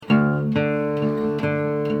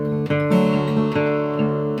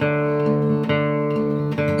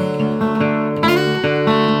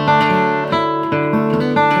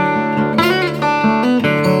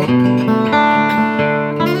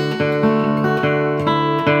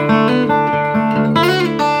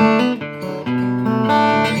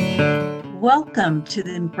Welcome to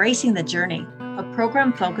the Embracing the Journey, a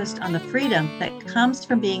program focused on the freedom that comes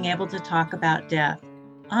from being able to talk about death.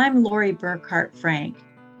 I'm Lori Burkhart Frank.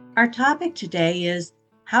 Our topic today is,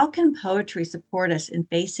 how can poetry support us in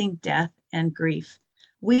facing death and grief?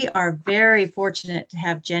 We are very fortunate to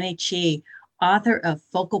have Jenny Chi, author of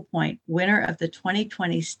Focal Point, winner of the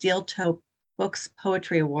 2020 Steel Toe Books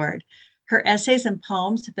Poetry Award. Her essays and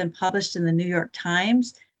poems have been published in the New York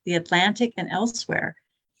Times, The Atlantic, and elsewhere.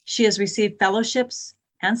 She has received fellowships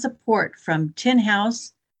and support from Tin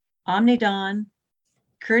House, Omnidawn,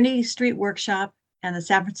 Kearney Street Workshop, and the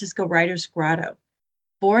San Francisco Writers Grotto.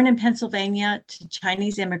 Born in Pennsylvania to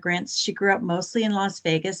Chinese immigrants, she grew up mostly in Las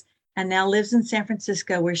Vegas and now lives in San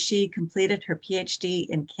Francisco, where she completed her PhD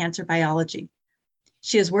in cancer biology.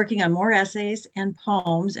 She is working on more essays and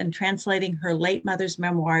poems and translating her late mother's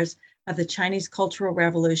memoirs of the Chinese Cultural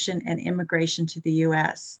Revolution and immigration to the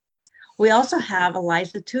US. We also have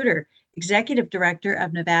Eliza Tudor, Executive Director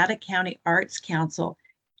of Nevada County Arts Council,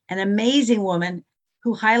 an amazing woman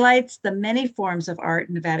who highlights the many forms of art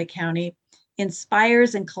in Nevada County,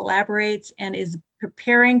 inspires and collaborates, and is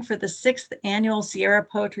preparing for the 6th annual Sierra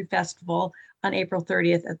Poetry Festival on April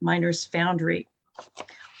 30th at Miners Foundry.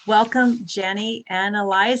 Welcome, Jenny and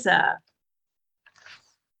Eliza.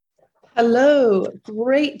 Hello,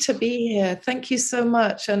 great to be here. Thank you so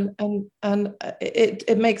much. And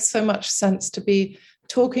it makes so much sense to be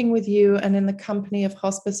talking with you and in the company of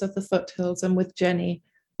Hospice of the Foothills and with Jenny.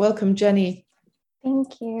 Welcome, Jenny.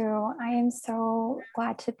 Thank you. I am so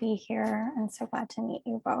glad to be here and so glad to meet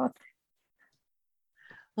you both.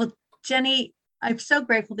 Well, Jenny, I'm so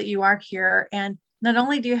grateful that you are here. And not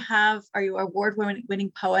only are you an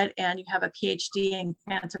award-winning poet and you have a PhD in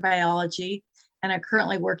cancer biology and are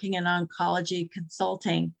currently working in oncology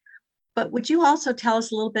consulting, but would you also tell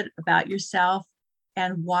us a little bit about yourself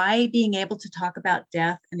and why being able to talk about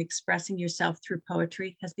death and expressing yourself through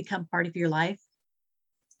poetry has become part of your life?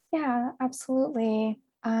 Yeah, absolutely.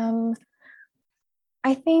 I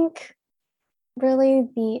think really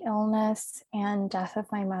the illness and death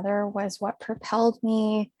of my mother was what propelled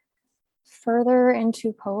me further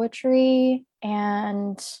into poetry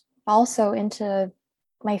and also into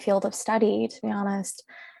my field of study, to be honest.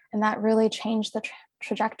 And that really changed the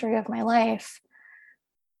trajectory of my life.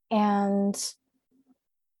 And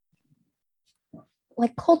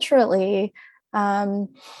like culturally,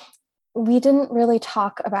 we didn't really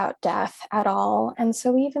talk about death at all. And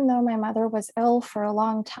so even though my mother was ill for a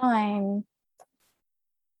long time,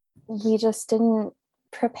 we just didn't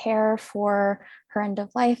prepare for her end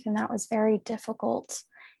of life. And that was very difficult.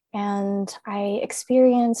 And I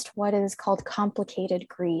experienced what is called complicated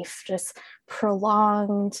grief, just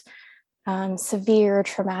prolonged, severe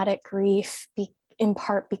traumatic grief, in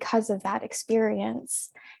part because of that experience.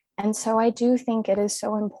 And so I do think it is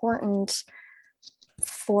so important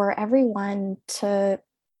for everyone to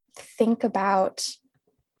think about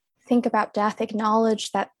death,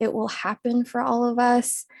 acknowledge that it will happen for all of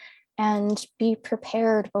us, and be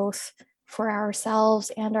prepared both for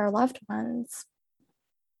ourselves and our loved ones.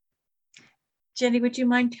 Jenny, would you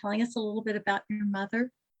mind telling us a little bit about your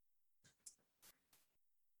mother?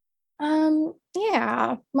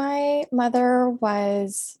 Yeah, my mother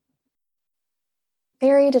was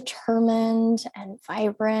very determined and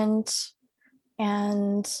vibrant,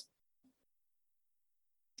 and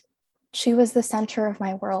she was the center of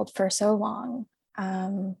my world for so long.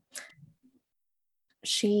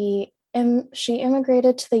 She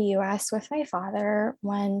immigrated to the US with my father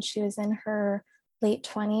when she was in her late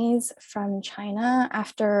 20s from China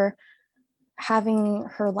after having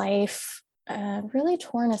her life really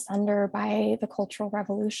torn asunder by the Cultural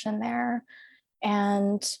Revolution there.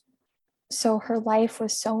 And so her life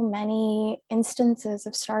was so many instances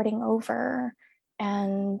of starting over.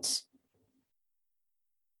 And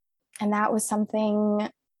that was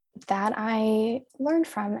something that I learned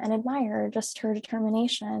from and admired, just her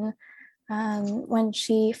determination. When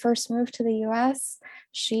she first moved to the US,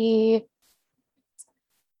 she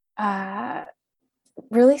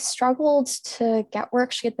really struggled to get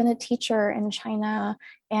work. She had been a teacher in China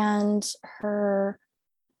and her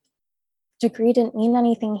degree didn't mean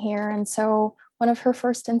anything here. And so one of her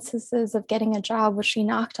first instances of getting a job was she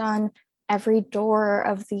knocked on every door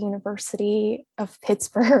of the University of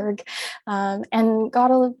Pittsburgh and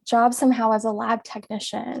got a job somehow as a lab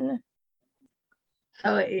technician.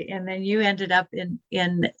 Oh, and then you ended up in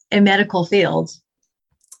a medical field.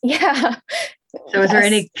 Yeah. So is there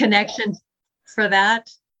any connection for that?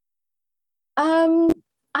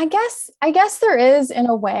 I guess there is, in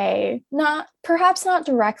a way, perhaps not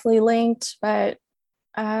directly linked, but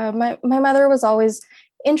my mother was always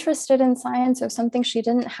interested in science. It was something she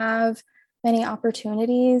didn't have many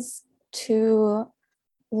opportunities to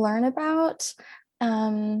learn about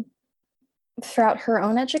throughout her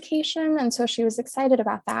own education. And so she was excited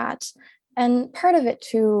about that. And part of it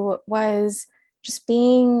too was just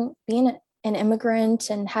being an immigrant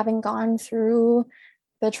and having gone through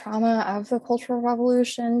the trauma of the Cultural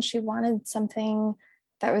Revolution. She wanted something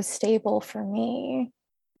that was stable for me.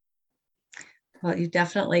 Well, you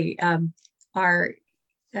definitely are.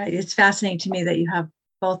 It's fascinating to me that you have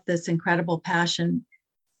both this incredible passion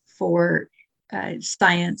for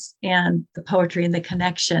science and the poetry and the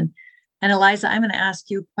connection. And Eliza, I'm going to ask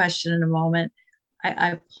you a question in a moment.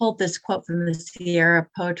 I pulled this quote from the Sierra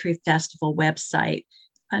Poetry Festival website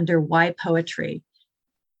under Why Poetry.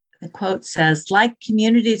 The quote says, like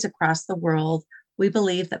communities across the world, we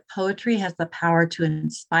believe that poetry has the power to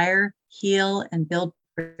inspire, heal, and build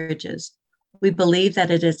bridges. We believe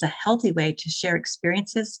that it is a healthy way to share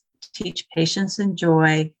experiences, teach patience and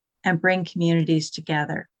joy, and bring communities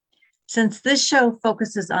together. Since this show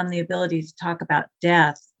focuses on the ability to talk about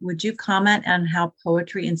death, would you comment on how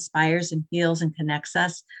poetry inspires and heals and connects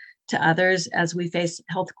us to others as we face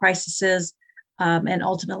health crises and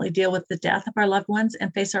ultimately deal with the death of our loved ones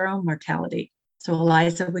and face our own mortality? So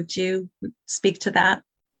Eliza, would you speak to that?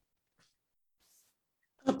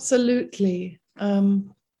 Absolutely.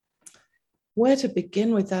 Where to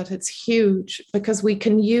begin with that? It's huge because we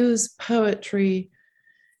can use poetry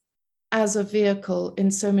as a vehicle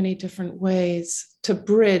in so many different ways to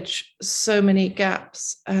bridge so many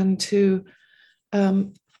gaps and to,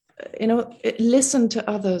 listen to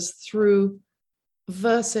others through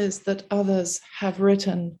verses that others have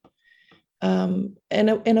written. In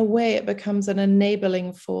a way, it becomes an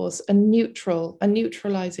enabling force, a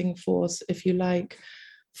neutralizing force, if you like,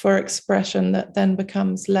 for expression that then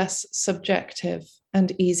becomes less subjective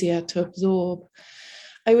and easier to absorb.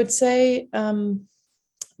 I would say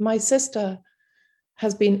my sister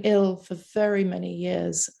has been ill for very many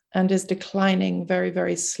years and is declining very,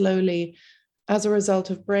 very slowly as a result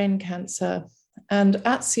of brain cancer. And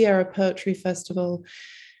at Sierra Poetry Festival,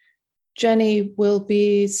 Jenny will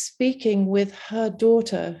be speaking with her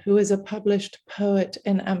daughter, who is a published poet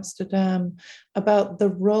in Amsterdam, about the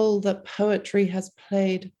role that poetry has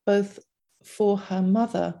played both for her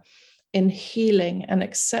mother in healing and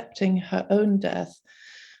accepting her own death,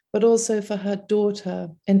 but also for her daughter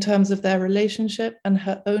in terms of their relationship and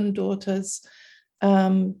her own daughter's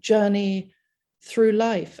journey through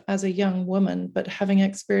life as a young woman, but having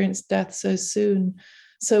experienced death so soon,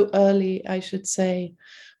 so early, I should say.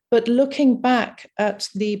 But looking back at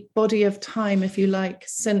the body of time, if you like,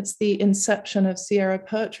 since the inception of Sierra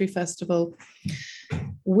Poetry Festival,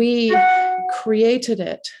 we created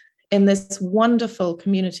it in this wonderful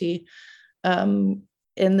community in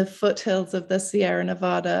the foothills of the Sierra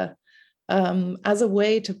Nevada as a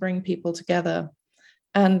way to bring people together.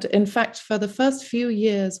 And in fact, for the first few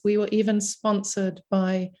years, we were even sponsored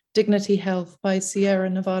by Dignity Health, by Sierra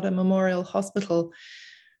Nevada Memorial Hospital,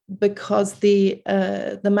 because the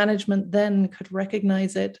management then could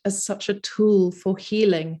recognize it as such a tool for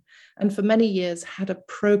healing. And for many years had a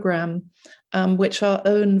program which our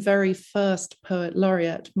own very first poet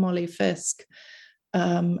laureate, Molly Fisk,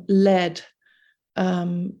 led,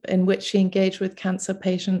 in which she engaged with cancer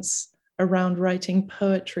patients around writing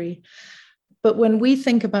poetry. But when we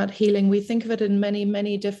think about healing, we think of it in many,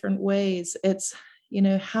 many different ways. It's,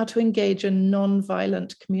 how to engage in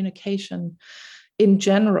non-violent communication in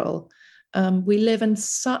general. We live in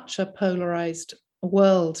such a polarized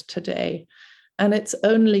world today, and it's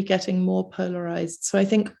only getting more polarized. So I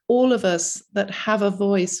think all of us that have a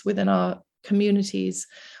voice within our communities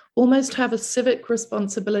almost have a civic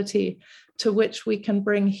responsibility to which we can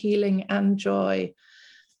bring healing and joy,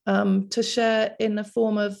 to share in a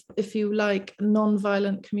form of, if you like,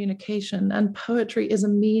 non-violent communication. And poetry is a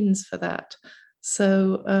means for that.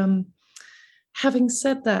 So having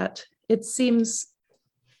said that, it seems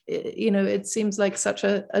like such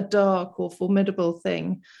a dark or formidable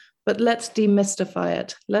thing, but let's demystify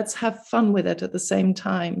it. Let's have fun with it at the same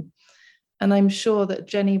time. And I'm sure that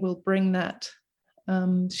Jenny will bring that.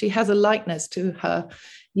 She has a likeness to her.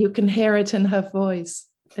 You can hear it in her voice.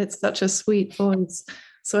 It's such a sweet voice.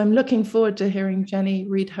 So I'm looking forward to hearing Jenny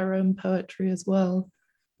read her own poetry as well.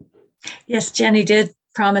 Yes, Jenny did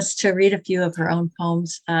promise to read a few of her own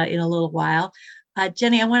poems in a little while.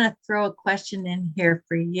 Jenny, I want to throw a question in here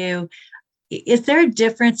for you. Is there a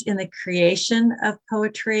difference in the creation of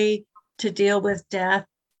poetry to deal with death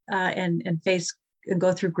and face and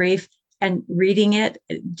go through grief and reading it?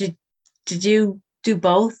 Did you do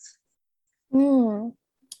both?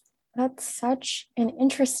 That's such an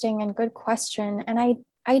interesting and good question. And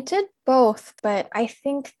I did both, but I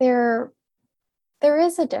think they're there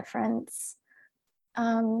is a difference.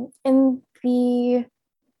 In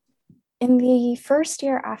the first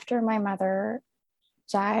year after my mother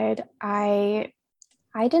died, I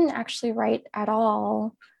didn't actually write at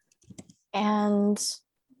all. And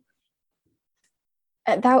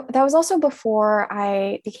that was also before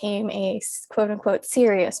I became a quote unquote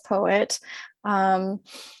serious poet. But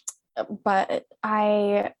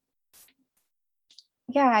I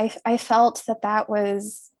felt that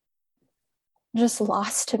was just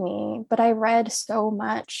lost to me. But I read so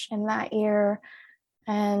much in that year,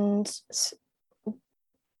 and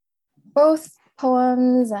both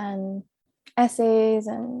poems and essays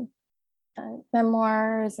and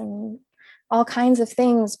memoirs and all kinds of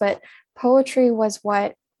things, but poetry was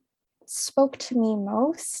what spoke to me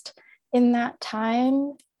most in that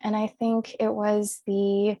time. And I think it was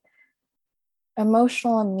the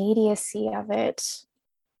emotional immediacy of it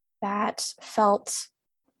that felt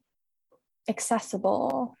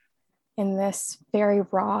accessible in this very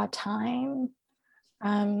raw time.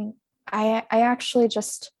 I actually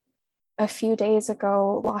just a few days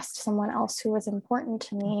ago lost someone else who was important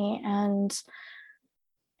to me, and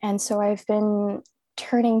so I've been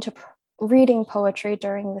turning to reading poetry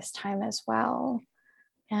during this time as well.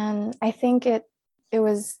 And I think it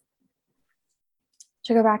was,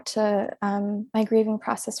 to go back to my grieving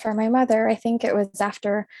process for my mother, I think it was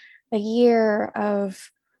after a year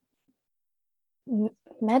of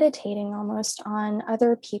meditating almost on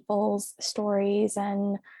other people's stories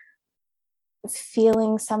and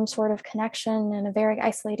feeling some sort of connection in a very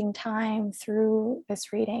isolating time through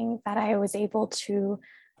this reading that I was able to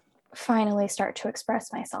finally start to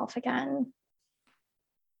express myself again.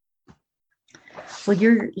 Well,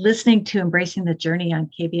 you're listening to Embracing the Journey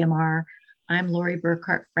on KBMR. I'm Lori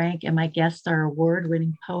Burkhart Frank, and my guests are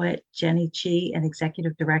award-winning poet Jenny Chi and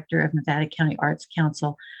Executive Director of Nevada County Arts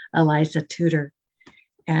Council, Eliza Tudor.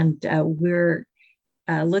 And we're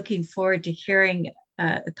looking forward to hearing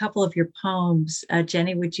a couple of your poems.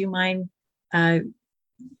 Jenny, would you mind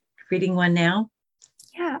reading one now?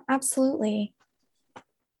 Yeah, absolutely.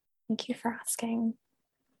 Thank you for asking.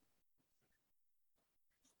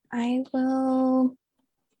 I will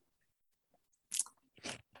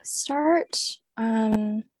start.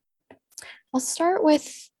 I'll start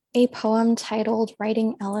with a poem titled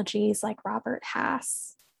Writing Elegies Like Robert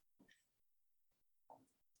Hass.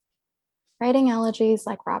 Writing Elegies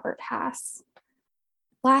Like Robert Hass.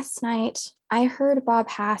 Last night, I heard Bob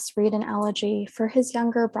Hass read an elegy for his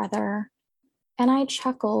younger brother, and I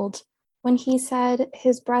chuckled when he said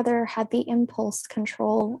his brother had the impulse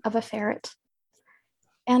control of a ferret.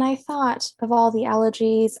 And I thought of all the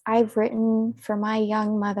elegies I've written for my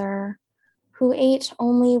young mother, who ate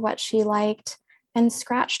only what she liked and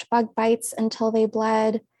scratched bug bites until they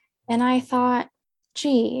bled. And I thought,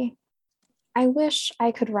 gee, I wish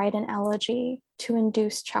I could write an elegy to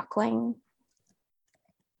induce chuckling.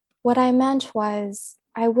 What I meant was,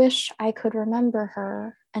 I wish I could remember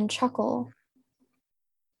her and chuckle.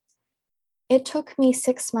 It took me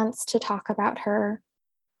 6 months to talk about her,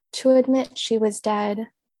 to admit she was dead.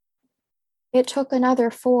 It took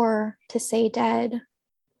another 4 to say dead.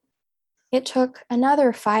 It took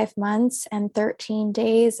another 5 months and 13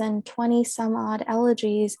 days and 20 some odd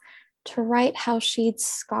elegies to write how she'd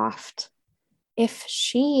scoffed. If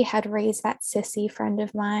she had raised that sissy friend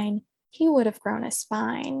of mine, he would have grown a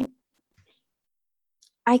spine.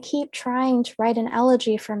 I keep trying to write an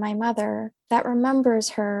elegy for my mother that remembers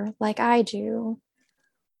her like I do,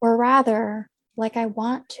 or rather, like I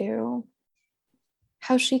want to.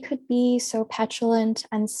 How she could be so petulant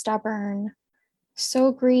and stubborn,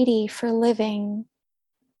 so greedy for living,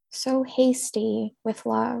 so hasty with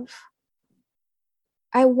love.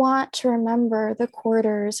 I want to remember the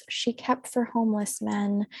quarters she kept for homeless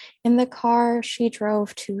men in the car she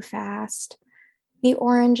drove too fast, the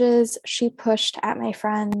oranges she pushed at my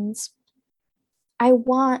friends. I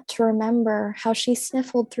want to remember how she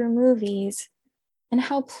sniffled through movies and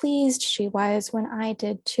how pleased she was when I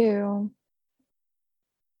did too.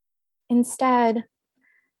 Instead,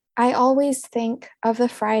 I always think of the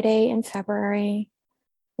Friday in February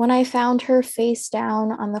when I found her face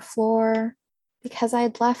down on the floor because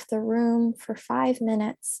I'd left the room for 5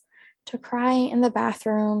 minutes to cry in the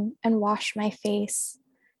bathroom and wash my face,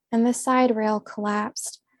 and the side rail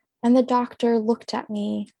collapsed, and the doctor looked at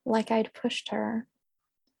me like I'd pushed her.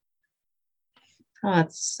 Oh,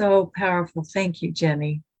 it's so powerful. Thank you,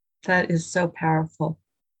 Jenny. That is so powerful.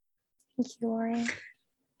 Thank you, Lori.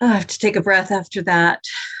 Oh, I have to take a breath after that.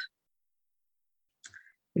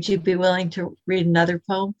 Would you be willing to read another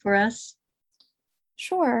poem for us?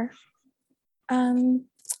 Sure.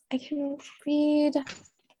 I can read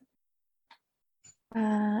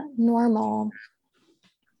normal.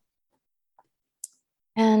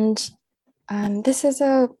 And this is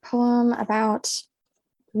a poem about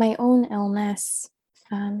my own illness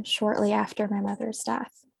shortly after my mother's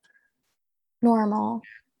death. Normal.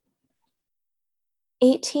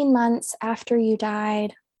 18 months after you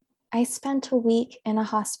died, I spent a week in a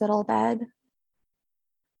hospital bed.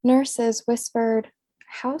 Nurses whispered,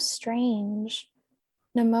 "How strange.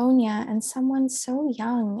 Pneumonia and someone so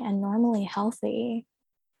young and normally healthy."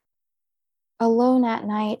 Alone at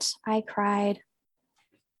night, I cried,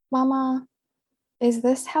 "Mama, is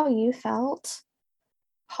this how you felt?"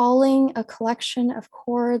 Hauling a collection of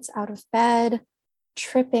cords out of bed,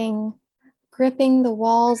 tripping, gripping the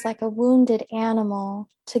walls like a wounded animal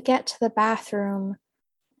to get to the bathroom,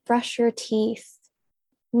 brush your teeth,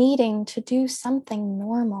 needing to do something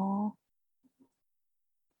normal.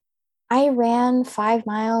 I ran 5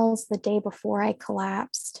 miles the day before I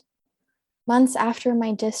collapsed. Months after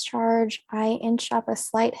my discharge, I inch up a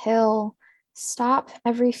slight hill, stop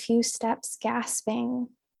every few steps gasping.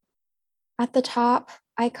 At the top,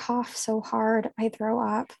 I cough so hard I throw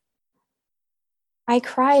up. I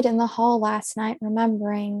cried in the hall last night,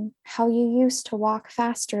 remembering how you used to walk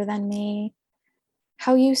faster than me,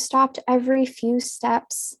 how you stopped every few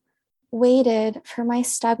steps, waited for my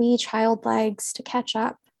stubby child legs to catch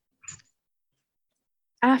up.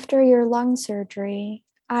 After your lung surgery,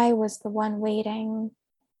 I was the one waiting.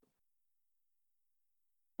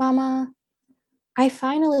 Mama, I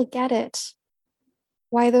finally get it.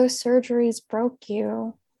 Why those surgeries broke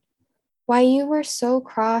you. Why you were so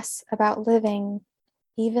cross about living,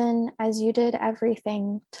 even as you did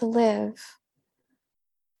everything to live.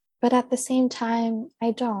 But at the same time,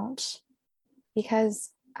 I don't,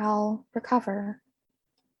 because I'll recover.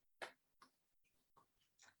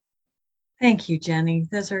 Thank you, Jenny.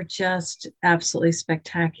 Those are just absolutely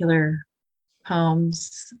spectacular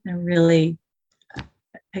poems and really,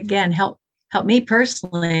 again, help me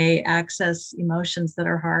personally access emotions that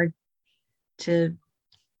are hard to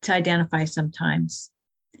identify sometimes.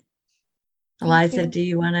 Eliza, do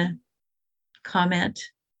you want to comment?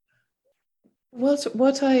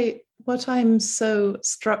 What I'm so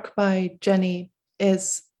struck by, Jenny,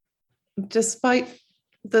 is despite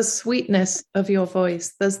the sweetness of your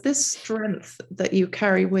voice, there's this strength that you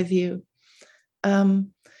carry with you.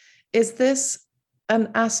 Is this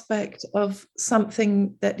an aspect of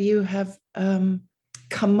something that you have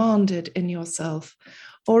commanded in yourself,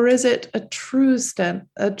 or is it a true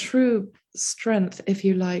strength, if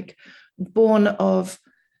you like, born of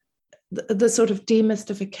the sort of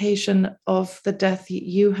demystification of the death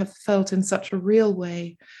you have felt in such a real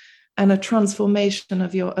way, and a transformation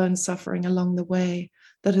of your own suffering along the way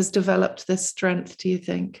that has developed this strength, do you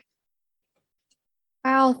think?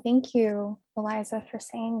 Wow, thank you, Eliza, for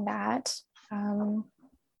saying that.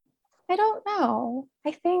 I don't know.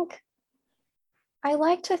 I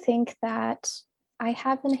like to think that I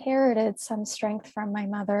have inherited some strength from my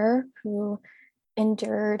mother, who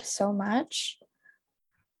endured so much.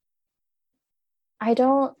 I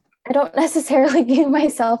don't necessarily view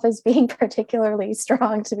myself as being particularly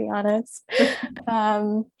strong, to be honest.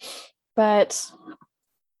 But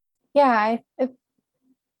yeah,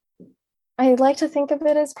 I like to think of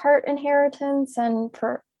it as part inheritance and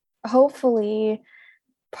hopefully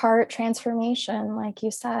part transformation, like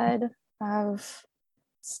you said, of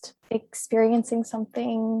experiencing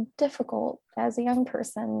something difficult as a young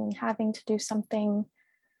person and having to do something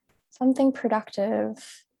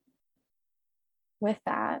productive with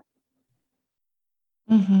that.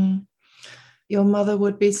 Mm-hmm. Your mother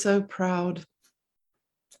would be so proud.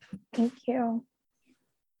 Thank you.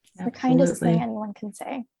 It's Absolutely. the kindest thing anyone can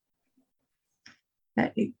say.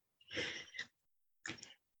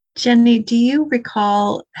 Jenny, do you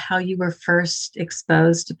recall how you were first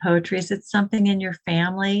exposed to poetry? Is it something in your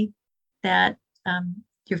family that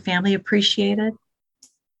your family appreciated?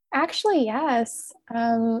 Actually, yes.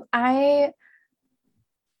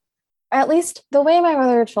 At least the way my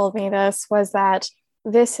mother told me this was that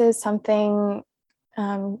this is something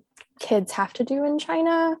kids have to do in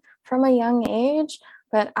China from a young age.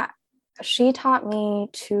 But she taught me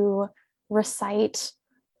to recite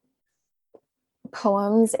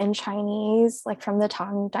poems in Chinese, like from the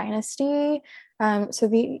Tang Dynasty. So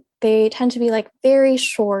they tend to be like very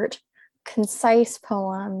short, concise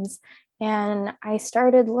poems. And I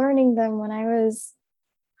started learning them when I was,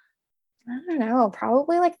 I don't know,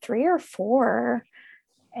 probably like 3 or 4.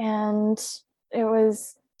 And it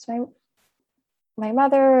was my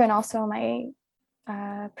mother and also my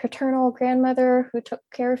paternal grandmother, who took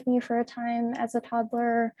care of me for a time as a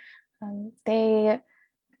toddler. They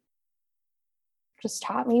just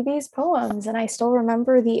taught me these poems. And I still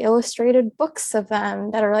remember the illustrated books of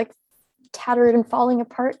them that are like tattered and falling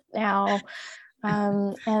apart now.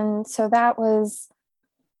 And so that was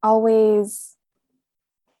always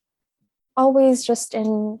just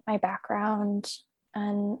in my background.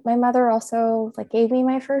 And my mother also like gave me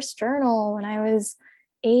my first journal when I was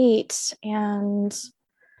 8. And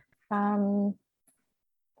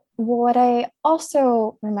what I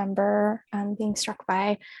also remember being struck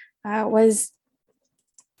by was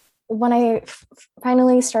when I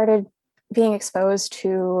finally started being exposed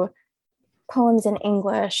to poems in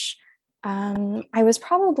English. I was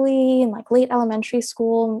probably in like late elementary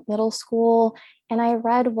school, middle school, and I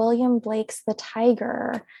read William Blake's The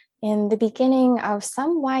Tiger in the beginning of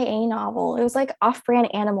some YA novel. It was like Off-Brand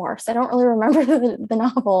Animorphs. I don't really remember the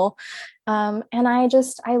novel. And I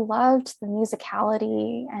loved the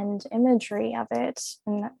musicality and imagery of it.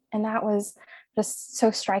 And that was just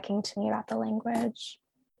so striking to me about the language.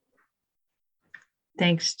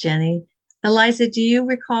 Thanks, Jenny. Eliza, do you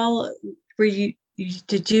recall,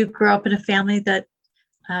 did you grow up in a family that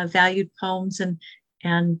valued poems and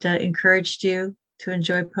encouraged you to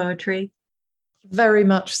enjoy poetry? Very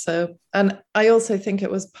much so. And I also think it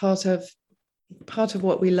was part of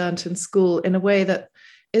what we learned in school in a way that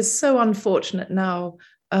is so unfortunate now,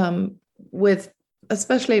 with,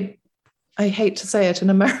 especially, I hate to say it, in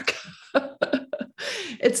America.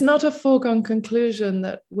 It's not a foregone conclusion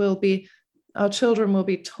that our children will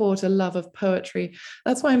be taught a love of poetry.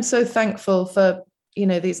 That's why I'm so thankful for,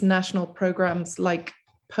 these national programs like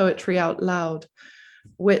Poetry Out Loud,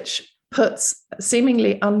 which puts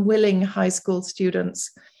seemingly unwilling high school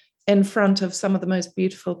students in front of some of the most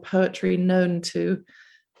beautiful poetry known to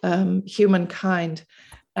humankind.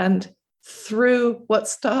 And through what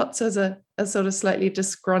starts as a sort of slightly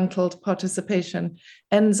disgruntled participation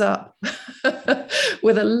ends up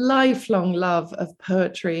with a lifelong love of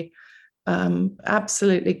poetry.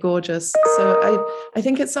 Absolutely gorgeous. So I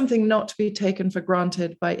think it's something not to be taken for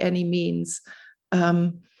granted by any means.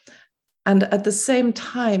 And at the same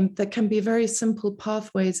time, there can be very simple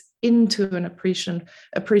pathways into an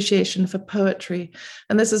appreciation for poetry.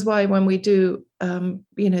 And this is why when we do,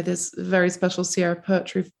 this very special Sierra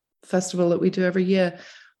Poetry Festival that we do every year,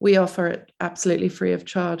 we offer it absolutely free of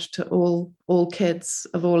charge to all kids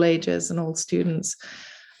of all ages and all students.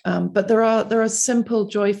 But there are simple,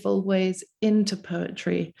 joyful ways into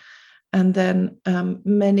poetry, and then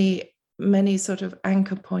many sort of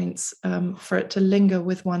anchor points for it to linger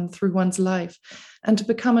with one through one's life and to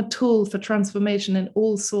become a tool for transformation in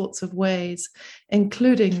all sorts of ways,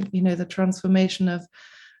 including, the transformation of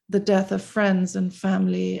the death of friends and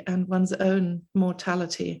family and one's own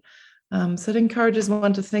mortality. So it encourages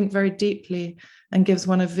one to think very deeply and gives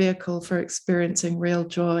one a vehicle for experiencing real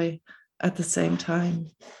joy at the same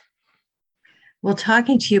time. Well,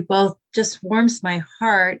 talking to you both just warms my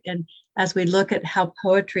heart. And as we look at how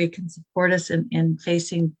poetry can support us in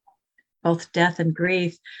facing both death and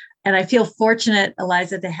grief. And I feel fortunate,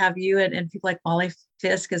 Eliza, to have you and people like Molly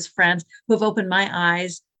Fisk as friends who have opened my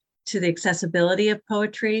eyes to the accessibility of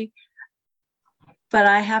poetry. But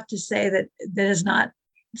I have to say that is not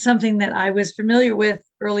something that I was familiar with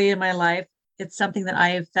early in my life. It's something that I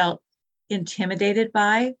have felt intimidated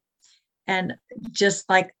by. And just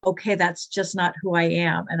like, okay, that's just not who I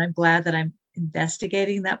am. And I'm glad that I'm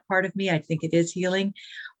investigating that part of me. I think it is healing.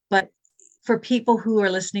 But for people who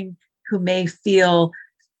are listening, who may feel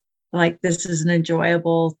like this is an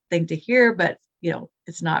enjoyable thing to hear, but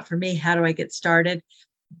it's not for me, how do I get started?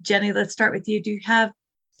 Jenny, let's start with you.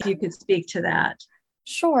 If you could speak to that.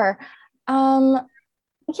 Sure.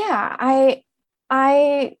 Yeah,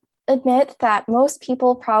 I admit that most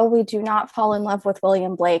people probably do not fall in love with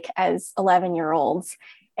William Blake as 11-year-olds.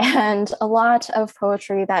 And a lot of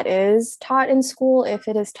poetry that is taught in school, if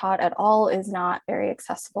it is taught at all, is not very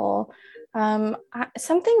accessible.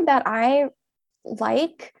 Something that I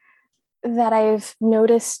like that I've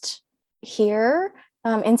noticed here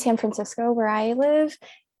in San Francisco, where I live,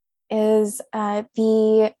 is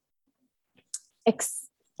the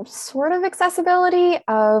sort of accessibility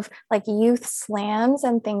of like youth slams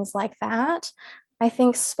and things like that. I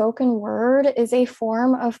think spoken word is a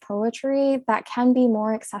form of poetry that can be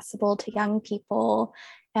more accessible to young people.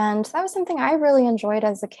 And that was something I really enjoyed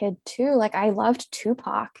as a kid too. Like I loved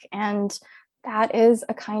Tupac, and that is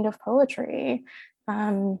a kind of poetry.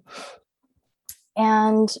 And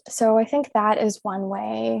so I think that is one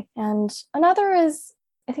way. And another is,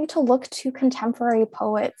 I think, to look to contemporary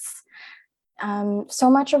poets.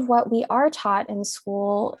 So much of what we are taught in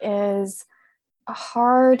school is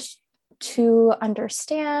hard to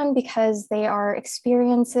understand because they are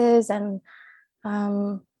experiences and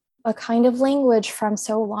a kind of language from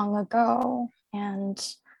so long ago,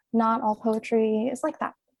 and not all poetry is like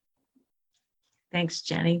that. Thanks,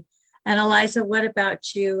 Jenny. And Eliza, what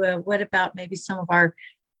about you? What about maybe some of our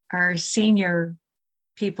senior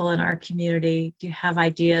people in our community? Do you have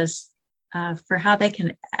ideas for how they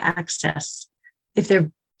can access, if they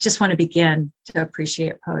just want to begin to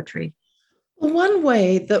appreciate poetry? Well, one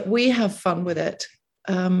way that we have fun with it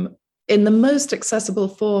in the most accessible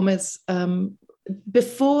form is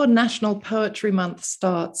before National Poetry Month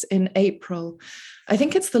starts in April. I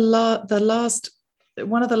think it's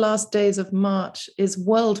one of the last days of March is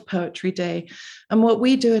World Poetry Day. And what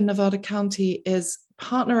we do in Nevada County is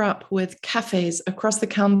partner up with cafes across the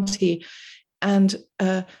county. And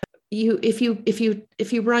if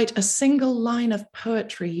you write a single line of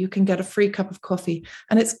poetry, you can get a free cup of coffee.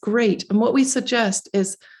 And it's great. And what we suggest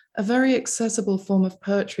is a very accessible form of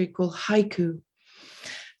poetry called haiku.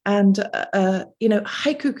 And,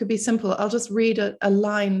 haiku could be simple. I'll just read a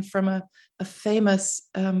line from a famous,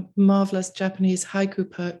 marvelous Japanese haiku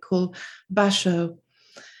poet called Basho,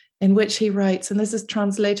 in which he writes, and this is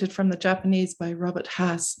translated from the Japanese by Robert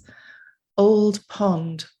Hass: "Old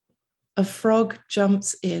pond, a frog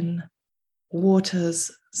jumps in,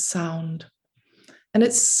 water's sound." And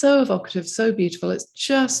it's so evocative, so beautiful. It's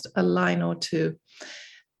just a line or two.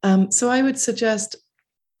 So I would suggest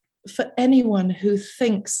for anyone who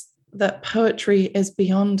thinks that poetry is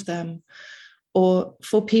beyond them, or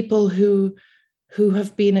for people who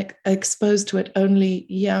have been exposed to it only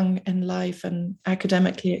young in life and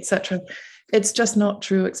academically, etc., it's just not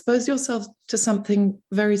true. Expose yourself to something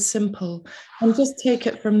very simple and just take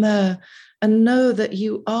it from there, and know that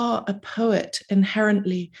you are a poet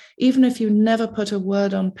inherently, even if you never put a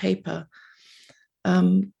word on paper.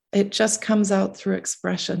 It just comes out through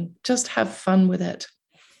expression. Just have fun with it.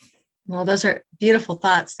 Well, those are beautiful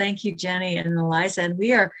thoughts. Thank you, Jenny and Eliza. And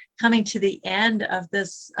we are coming to the end of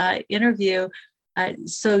this interview.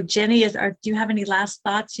 So Jenny, do you have any last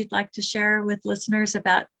thoughts you'd like to share with listeners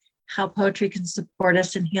about how poetry can support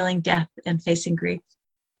us in healing death and facing grief?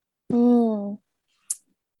 I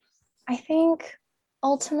think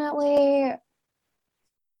ultimately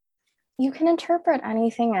you can interpret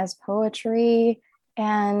anything as poetry.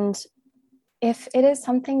 And if it is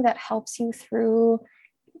something that helps you through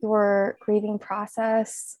your grieving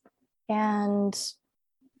process and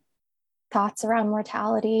thoughts around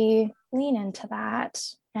mortality, lean into that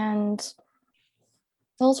and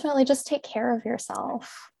ultimately just take care of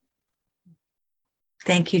yourself.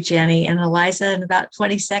 Thank you, Jenny. And Eliza, in about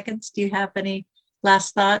 20 seconds, do you have any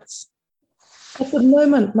last thoughts? At the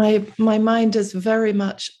moment, my mind is very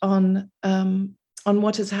much on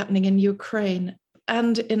what is happening in Ukraine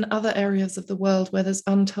and in other areas of the world where there's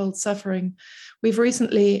untold suffering. We've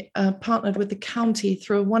recently partnered with the county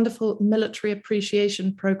through a wonderful military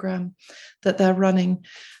appreciation program that they're running.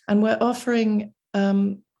 And we're offering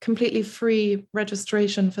completely free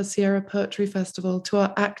registration for Sierra Poetry Festival to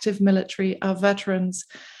our active military, our veterans,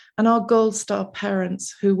 and our Gold Star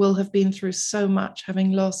parents who will have been through so much,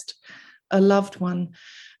 having lost a loved one.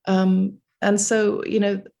 And so,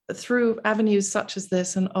 through avenues such as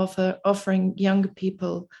this and offering young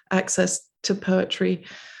people access to poetry,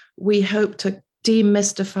 we hope to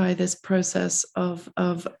demystify this process of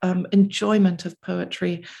enjoyment of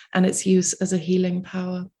poetry and its use as a healing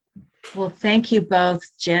power. Well, thank you both,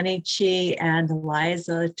 Jenny Chi and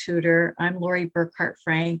Eliza Tudor. I'm Lori Burkhart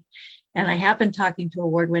Frank, and I have been talking to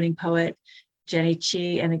award-winning poet Jenny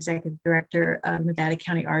Chi and Executive Director of Nevada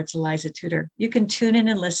County Arts, Eliza Tudor. You can tune in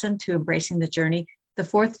and listen to Embracing the Journey the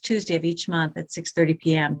fourth Tuesday of each month at 6:30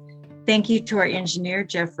 p.m. Thank you to our engineer,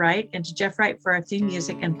 Jeff Wright, and to Jeff Wright for our theme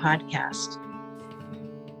music and podcast.